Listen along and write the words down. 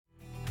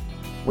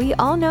We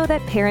all know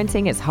that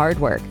parenting is hard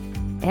work,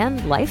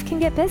 and life can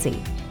get busy.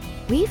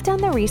 We've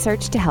done the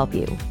research to help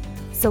you.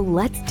 So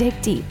let's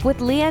dig deep with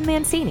Leanne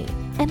Mancini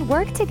and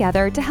work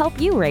together to help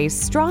you raise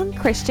strong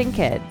Christian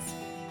kids.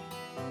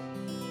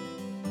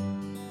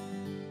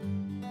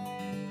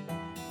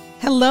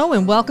 Hello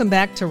and welcome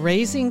back to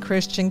Raising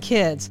Christian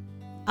Kids.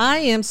 I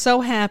am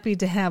so happy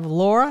to have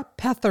Laura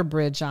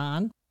Petherbridge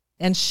on,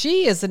 and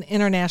she is an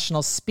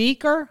international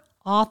speaker,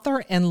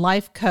 author, and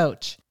life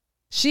coach.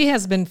 She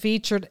has been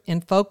featured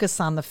in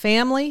Focus on the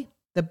Family,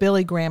 the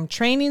Billy Graham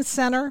Training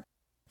Center,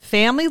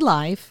 Family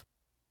Life,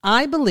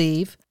 I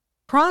Believe,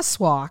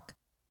 Crosswalk,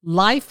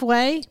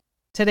 Lifeway,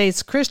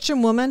 Today's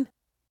Christian Woman,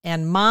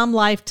 and Mom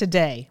Life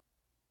Today.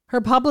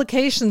 Her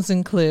publications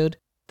include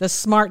The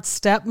Smart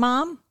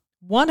Stepmom,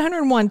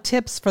 101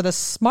 Tips for the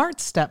Smart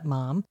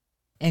Stepmom,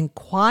 and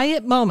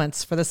Quiet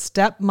Moments for the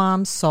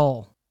Stepmom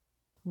Soul.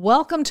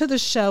 Welcome to the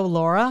show,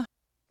 Laura.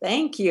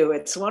 Thank you.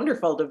 It's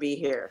wonderful to be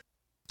here.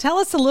 Tell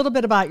us a little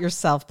bit about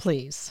yourself,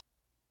 please.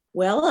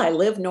 Well, I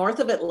live north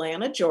of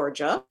Atlanta,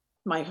 Georgia.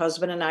 My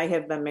husband and I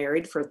have been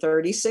married for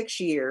 36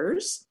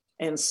 years.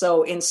 And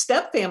so in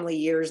step family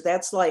years,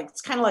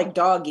 it's kind of like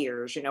dog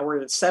years,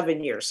 we're at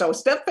 7 years. So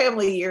step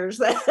family years,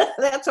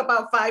 that's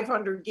about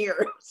 500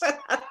 years.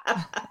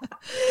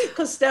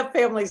 Because step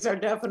families are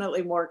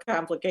definitely more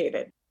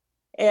complicated.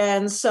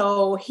 And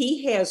so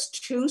he has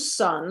two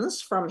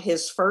sons from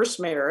his first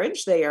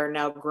marriage. They are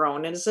now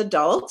grown as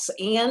adults,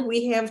 and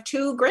we have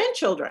two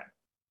grandchildren.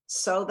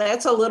 So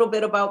that's a little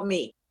bit about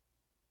me.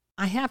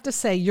 I have to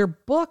say, your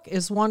book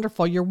is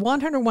wonderful. Your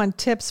 101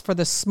 Tips for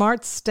the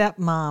Smart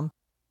Stepmom.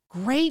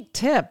 Great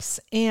tips.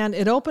 And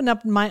it opened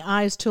up my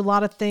eyes to a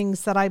lot of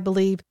things that I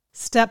believe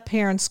step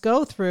parents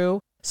go through.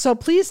 So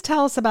please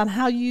tell us about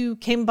how you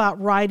came about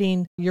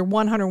writing your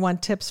 101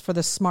 Tips for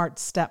the Smart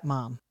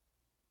Stepmom.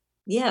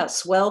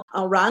 Yes. Well,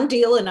 Ron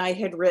Deal and I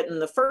had written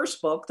the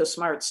first book, The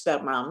Smart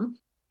Stepmom.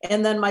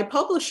 And then my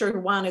publisher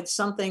wanted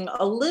something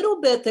a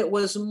little bit that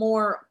was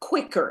more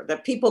quicker,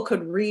 that people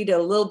could read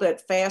a little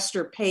bit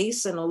faster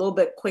pace and a little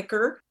bit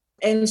quicker.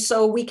 And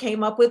so we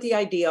came up with the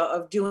idea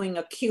of doing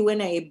a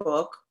Q&A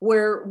book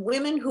where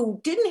women who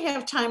didn't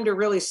have time to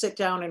really sit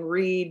down and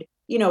read,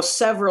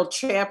 several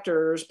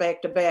chapters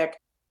back to back,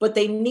 but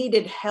they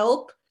needed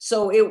help.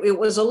 So it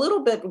was a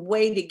little bit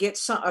way to get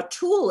a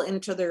tool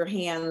into their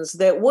hands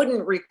that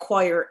wouldn't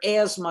require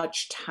as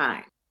much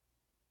time.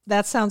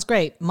 That sounds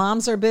great.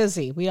 Moms are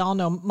busy. We all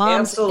know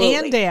moms Absolutely.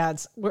 And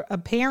dads,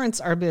 parents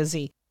are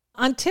busy.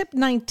 On tip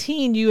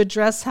 19, you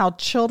address how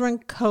children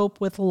cope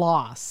with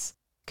loss.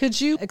 Could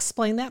you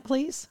explain that,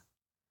 please?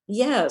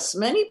 Yes.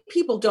 Many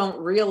people don't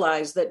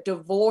realize that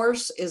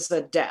divorce is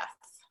a death.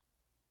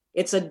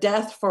 It's a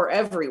death for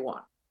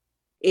everyone.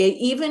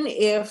 Even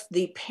if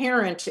the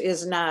parent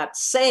is not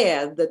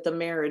sad that the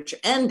marriage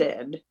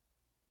ended,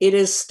 it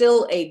is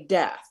still a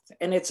death.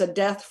 And it's a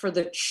death for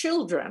the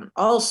children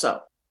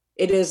also.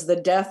 It is the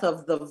death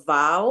of the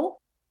vow,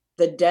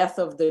 the death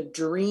of the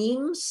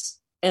dreams,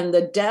 and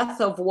the death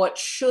of what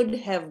should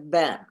have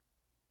been.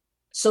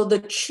 So the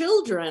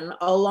children,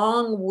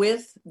 along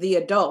with the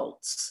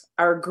adults,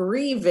 are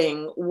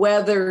grieving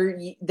whether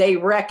they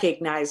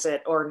recognize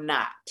it or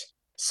not.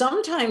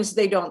 Sometimes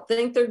they don't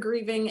think they're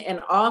grieving,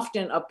 and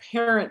often a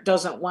parent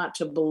doesn't want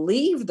to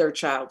believe their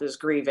child is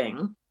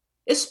grieving,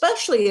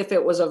 especially if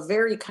it was a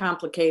very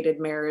complicated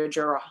marriage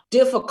or a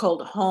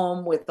difficult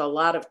home with a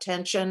lot of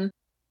tension.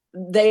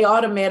 They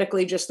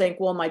automatically just think,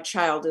 well, my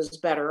child is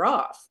better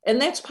off.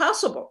 And that's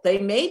possible. They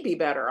may be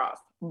better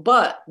off,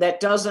 but that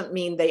doesn't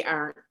mean they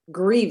aren't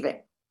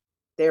grieving.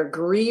 They're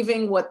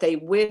grieving what they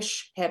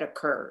wish had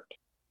occurred.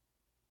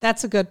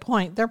 That's a good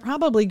point. They're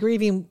probably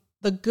grieving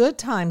the good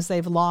times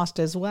they've lost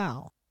as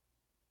well.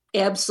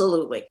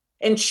 Absolutely.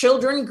 And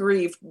children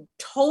grieve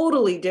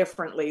totally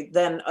differently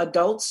than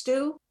adults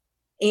do.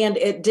 And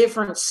at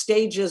different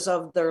stages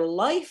of their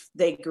life,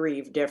 they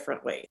grieve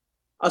differently.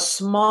 A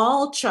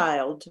small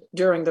child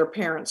during their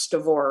parents'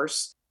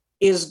 divorce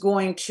is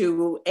going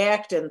to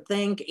act and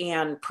think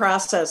and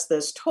process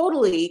this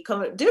totally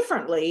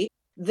differently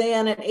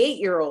than an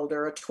 8-year-old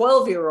or a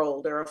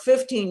 12-year-old or a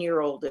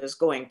 15-year-old is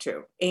going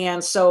to.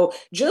 And so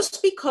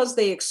just because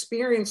they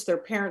experience their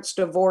parents'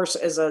 divorce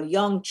as a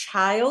young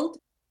child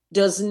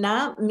does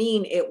not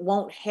mean it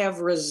won't have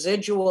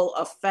residual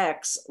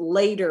effects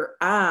later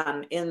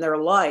on in their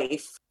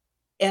life.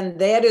 And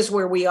that is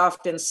where we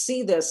often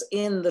see this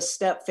in the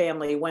step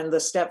family when the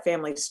step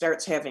family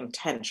starts having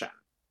tension.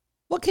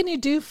 What can you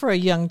do for a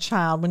young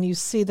child when you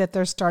see that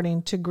they're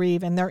starting to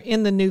grieve and they're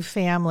in the new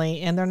family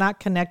and they're not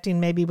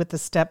connecting maybe with the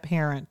step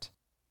parent?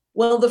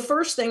 Well, the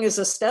first thing is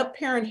a step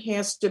parent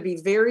has to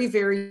be very,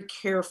 very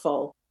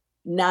careful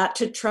not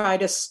to try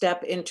to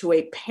step into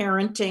a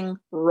parenting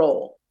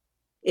role.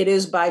 It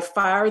is by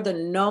far the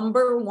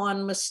number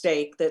one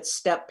mistake that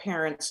step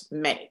parents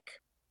make.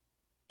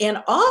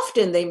 And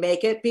often they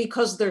make it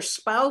because their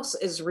spouse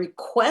is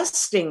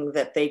requesting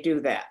that they do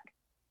that.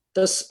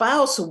 The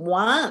spouse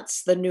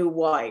wants the new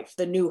wife,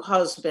 the new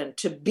husband,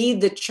 to be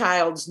the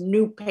child's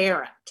new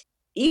parent.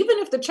 Even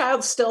if the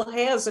child still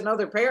has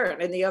another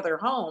parent in the other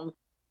home,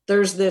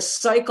 there's this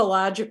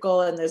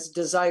psychological and this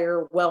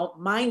desire, well,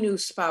 my new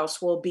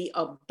spouse will be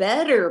a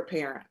better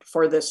parent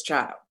for this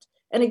child.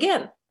 And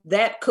again,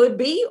 that could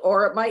be,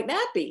 or it might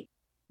not be,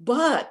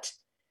 but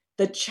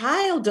the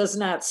child does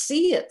not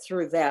see it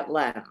through that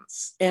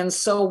lens. And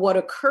so what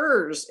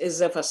occurs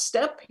is if a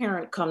step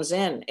parent comes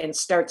in and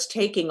starts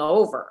taking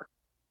over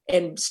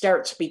and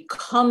starts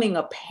becoming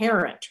a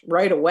parent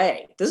right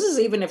away, this is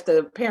even if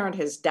the parent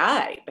has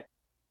died,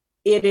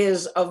 it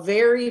is a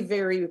very,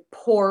 very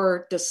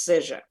poor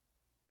decision,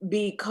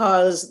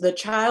 because the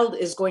child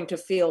is going to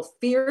feel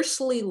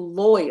fiercely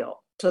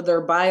loyal to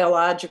their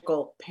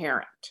biological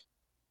parent.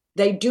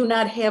 They do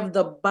not have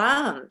the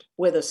bond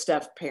with a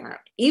step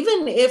parent,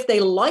 even if they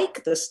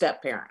like the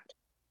step parent.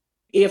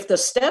 If the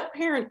step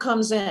parent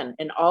comes in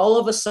and all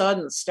of a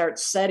sudden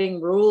starts setting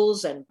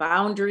rules and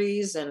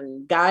boundaries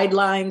and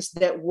guidelines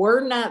that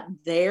were not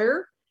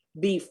there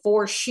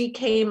before she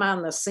came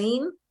on the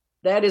scene,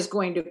 that is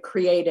going to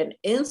create an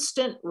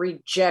instant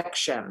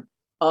rejection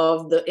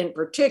of in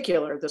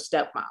particular, the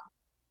stepmom.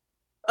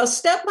 A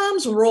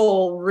stepmom's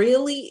role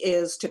really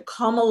is to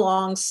come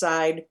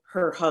alongside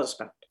her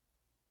husband.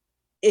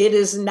 It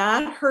is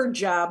not her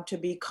job to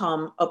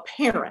become a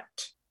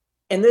parent.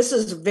 And this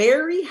is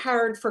very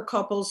hard for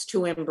couples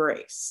to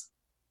embrace.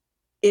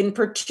 In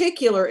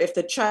particular, if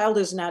the child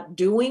is not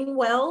doing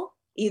well,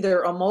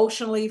 either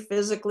emotionally,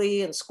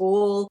 physically, in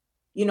school,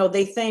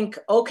 they think,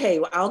 okay,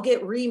 I'll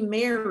get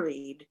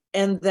remarried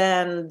and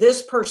then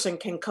this person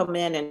can come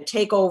in and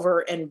take over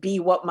and be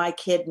what my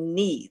kid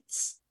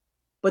needs.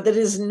 But that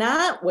is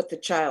not what the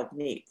child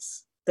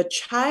needs. The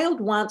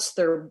child wants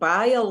their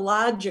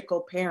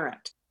biological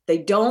parent. They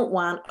don't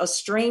want a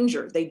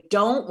stranger. They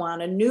don't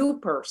want a new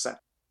person.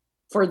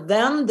 For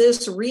them,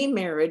 this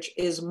remarriage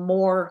is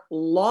more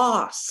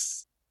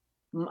loss.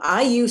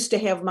 I used to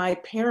have my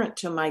parent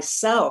to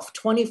myself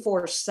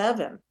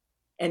 24/7.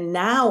 And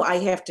now I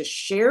have to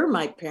share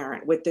my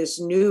parent with this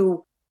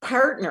new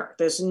partner,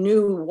 this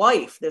new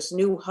wife, this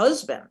new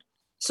husband.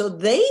 So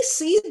they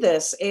see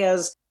this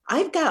as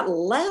I've got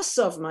less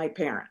of my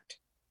parent.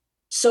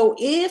 So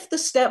if the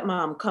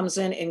stepmom comes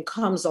in and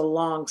comes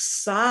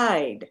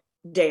alongside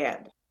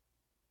dad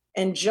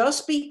and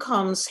just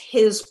becomes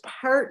his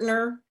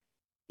partner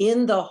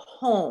in the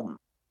home,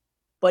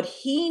 but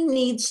he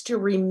needs to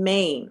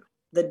remain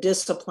the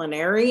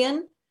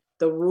disciplinarian,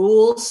 the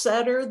rule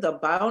setter, the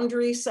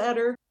boundary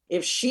setter.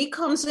 If she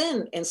comes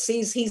in and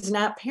sees he's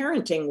not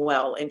parenting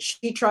well and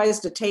she tries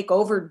to take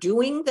over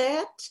doing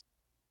that,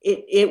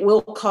 it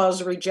will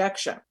cause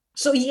rejection.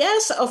 So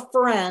yes, a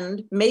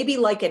friend, maybe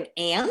like an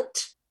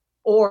aunt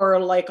or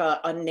like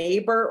a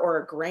neighbor or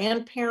a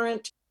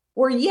grandparent,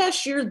 where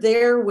yes, you're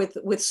there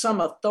with some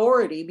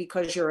authority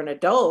because you're an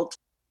adult,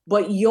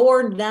 but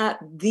you're not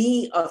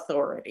the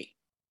authority.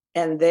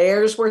 And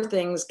there's where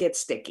things get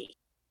sticky.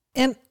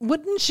 And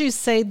wouldn't you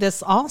say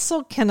this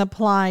also can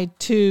apply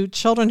to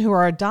children who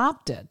are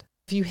adopted?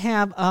 If you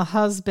have a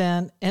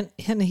husband and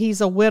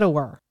he's a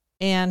widower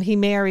and he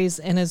marries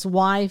and his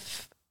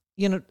wife,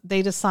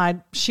 they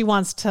decide she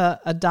wants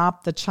to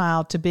adopt the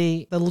child to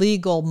be the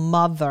legal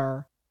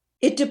mother.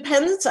 It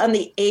depends on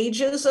the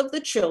ages of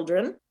the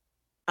children,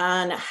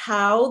 on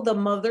how the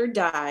mother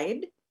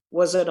died.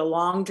 Was it a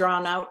long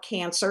drawn out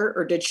cancer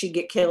or did she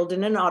get killed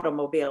in an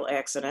automobile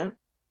accident?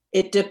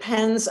 It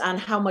depends on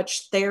how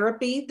much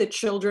therapy the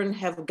children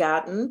have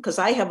gotten, because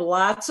I have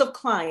lots of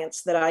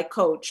clients that I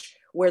coach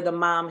where the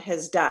mom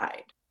has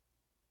died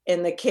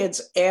and the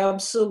kids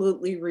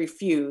absolutely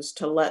refuse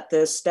to let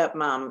this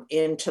stepmom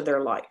into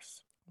their life.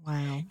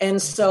 Wow.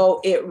 And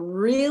so it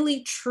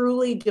really,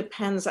 truly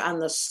depends on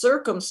the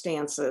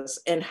circumstances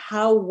and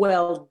how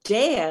well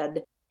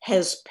dad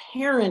has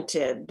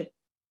parented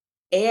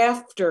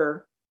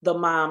after the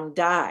mom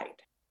died.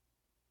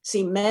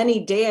 See,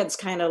 many dads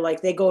kind of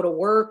like they go to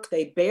work,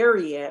 they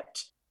bury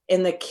it,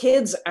 and the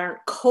kids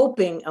aren't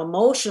coping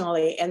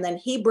emotionally. And then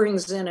he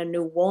brings in a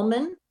new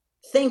woman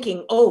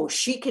thinking, oh,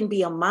 she can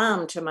be a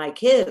mom to my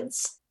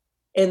kids.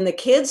 And the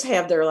kids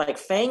have their like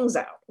fangs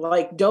out,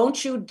 like,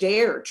 don't you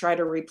dare try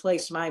to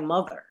replace my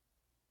mother.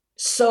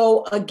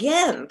 So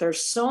again,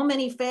 there's so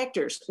many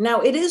factors. Now,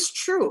 it is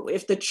true,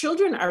 if the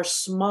children are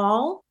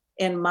small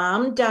and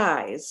mom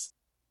dies,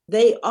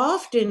 they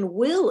often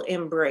will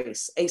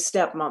embrace a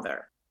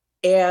stepmother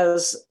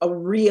as a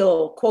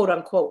real, quote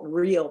unquote,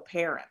 real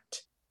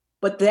parent.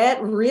 But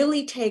that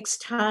really takes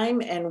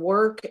time and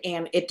work,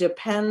 and it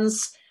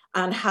depends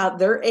on how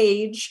their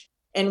age.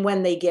 And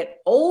when they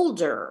get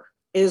older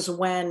is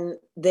when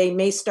they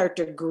may start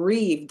to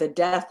grieve the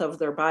death of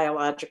their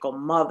biological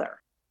mother.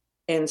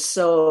 And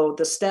so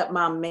the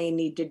stepmom may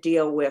need to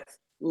deal with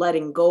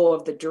letting go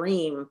of the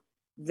dream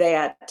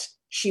that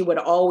she would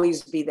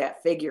always be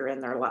that figure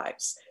in their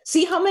lives.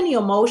 See how many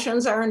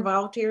emotions are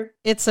involved here?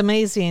 It's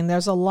amazing.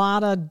 There's a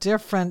lot of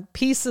different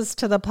pieces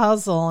to the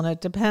puzzle, and it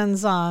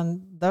depends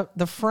on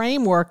the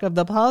framework of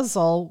the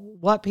puzzle,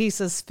 what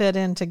pieces fit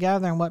in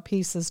together and what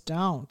pieces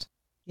don't.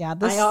 Yeah,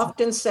 I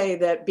often say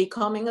that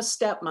becoming a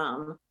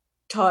stepmom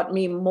taught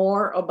me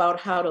more about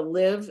how to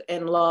live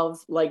and love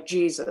like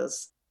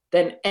Jesus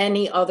than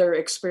any other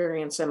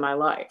experience in my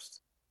life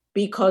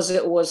because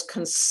it was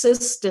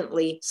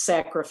consistently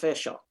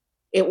sacrificial.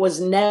 It was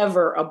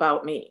never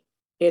about me.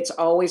 It's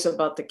always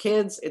about the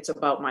kids. It's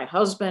about my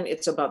husband.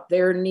 It's about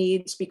their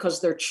needs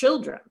because they're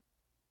children.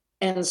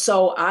 And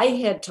so I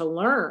had to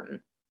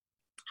learn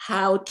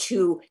how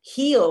to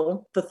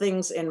heal the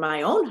things in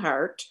my own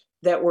heart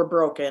that were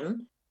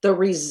broken, the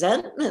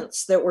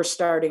resentments that were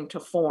starting to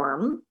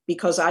form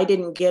because I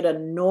didn't get a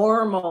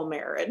normal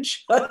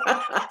marriage,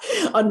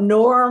 a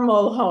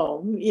normal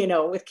home,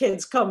 with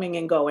kids coming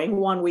and going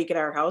 1 week at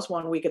our house,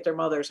 1 week at their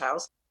mother's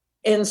house.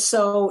 And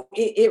so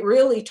it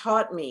really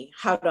taught me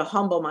how to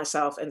humble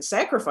myself and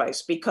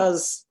sacrifice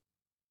because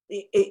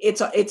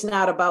it's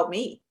not about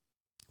me.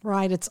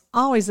 Right. It's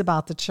always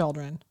about the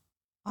children.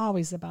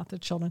 Always about the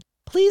children.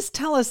 Please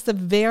tell us the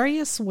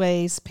various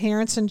ways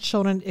parents and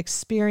children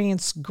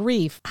experience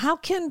grief. How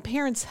can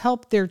parents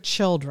help their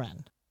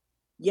children?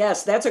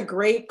 Yes, that's a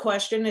great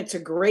question. It's a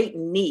great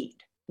need.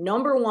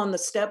 Number one, the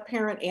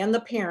step-parent and the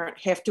parent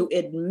have to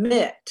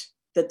admit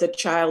that the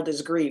child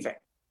is grieving.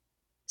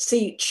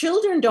 See,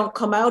 children don't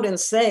come out and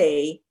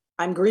say,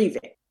 I'm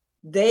grieving.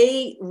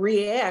 They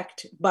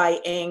react by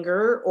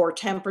anger or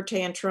temper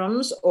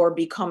tantrums or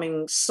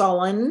becoming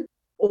sullen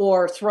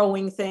or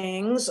throwing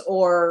things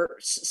or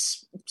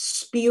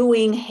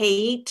spewing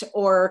hate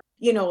or,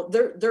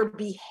 their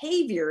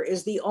behavior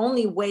is the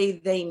only way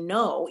they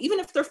know, even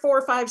if they're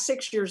 4, 5,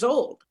 6 years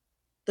old.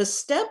 The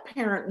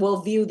step-parent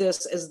will view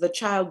this as the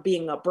child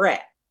being a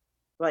brat.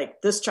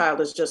 Like this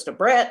child is just a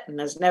brat and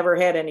has never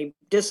had any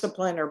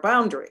discipline or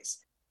boundaries.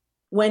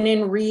 When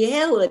in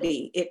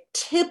reality, it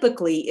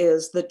typically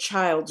is the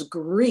child's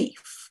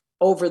grief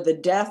over the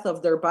death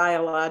of their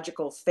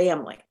biological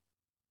family,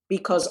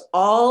 because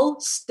all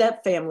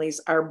step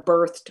families are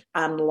birthed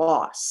on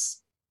loss.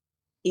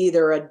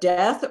 Either a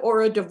death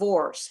or a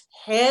divorce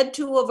had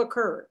to have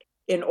occurred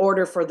in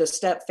order for the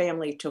step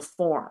family to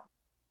form.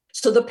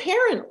 So the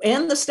parent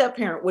and the step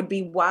parent would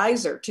be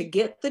wiser to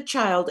get the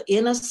child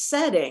in a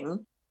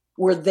setting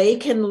where they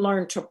can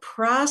learn to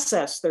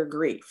process their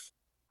grief.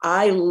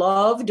 I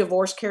love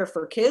Divorce Care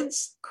for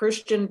Kids,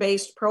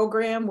 Christian-based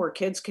program where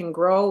kids can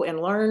grow and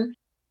learn.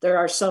 There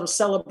are some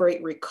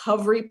Celebrate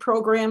Recovery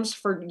programs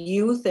for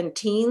youth and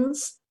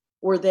teens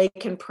where they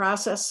can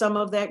process some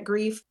of that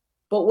grief.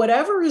 But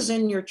whatever is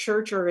in your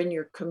church or in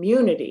your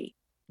community,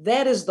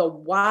 that is the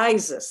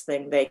wisest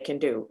thing they can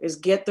do, is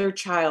get their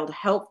child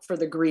help for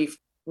the grief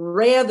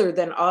rather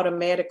than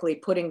automatically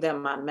putting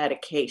them on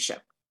medication.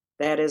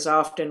 That is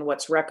often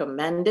what's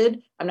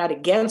recommended. I'm not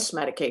against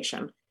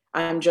medication.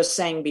 I'm just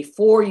saying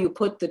before you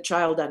put the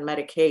child on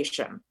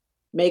medication,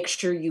 make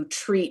sure you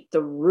treat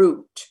the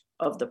root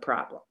of the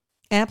problem.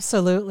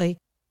 Absolutely.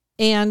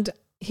 And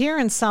here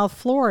in South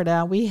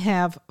Florida, we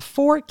have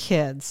 4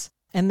 kids,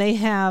 and they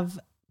have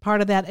part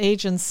of that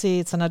agency.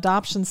 It's an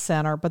adoption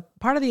center, but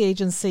part of the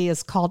agency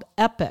is called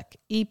EPIC,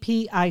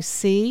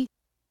 EPIC,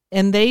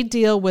 and they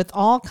deal with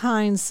all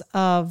kinds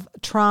of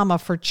trauma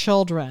for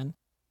children.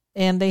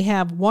 And they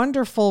have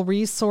wonderful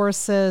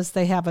resources.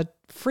 They have a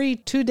free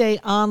 2-day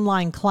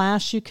online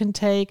class you can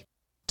take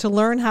to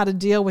learn how to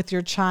deal with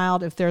your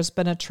child if there's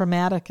been a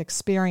traumatic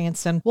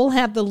experience. And we'll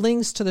have the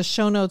links to the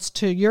show notes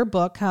to your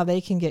book, how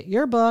they can get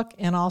your book,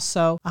 and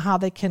also how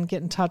they can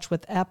get in touch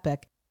with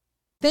EPIC.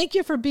 Thank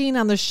you for being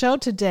on the show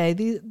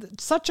today.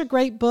 Such a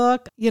great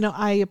book.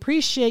 I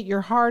appreciate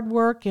your hard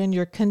work and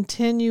your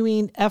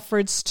continuing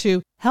efforts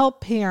to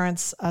help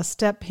parents,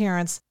 step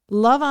parents,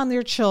 love on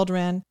their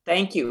children.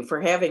 Thank you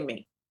for having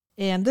me.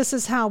 And this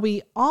is how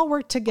we all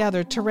work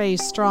together to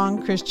raise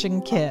strong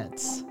Christian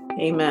kids.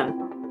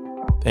 Amen.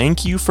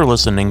 Thank you for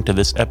listening to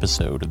this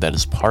episode that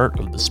is part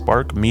of the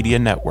Spark Media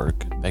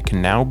Network that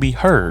can now be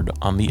heard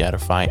on the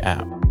Edify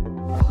app.